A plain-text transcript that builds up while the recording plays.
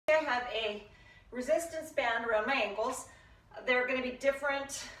have a resistance band around my ankles. There are going to be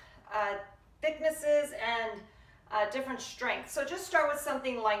different thicknesses and different strengths. So just start with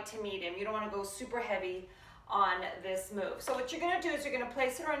something light to medium. You don't want to go super heavy on this move. So what you're going to do is you're going to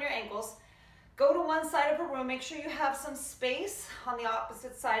place it around your ankles. Go to one side of a room. Make sure you have some space on the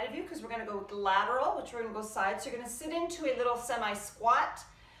opposite side of you, because we're going to go with lateral, which we're going to go side. So you're going to sit into a little semi-squat.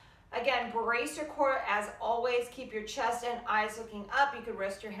 Again, brace your core as always. Keep your chest and eyes looking up. You can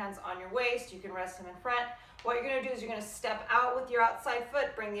rest your hands on your waist. You can rest them in front. What you're going to do is you're going to step out with your outside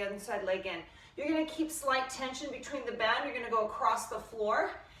foot, bring the other side leg in. You're going to keep slight tension between the band. You're going to go across the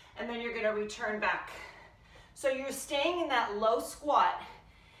floor, and then you're going to return back. So you're staying in that low squat,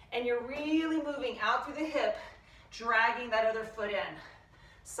 and you're really moving out through the hip, dragging that other foot in,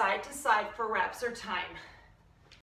 side to side for reps or time.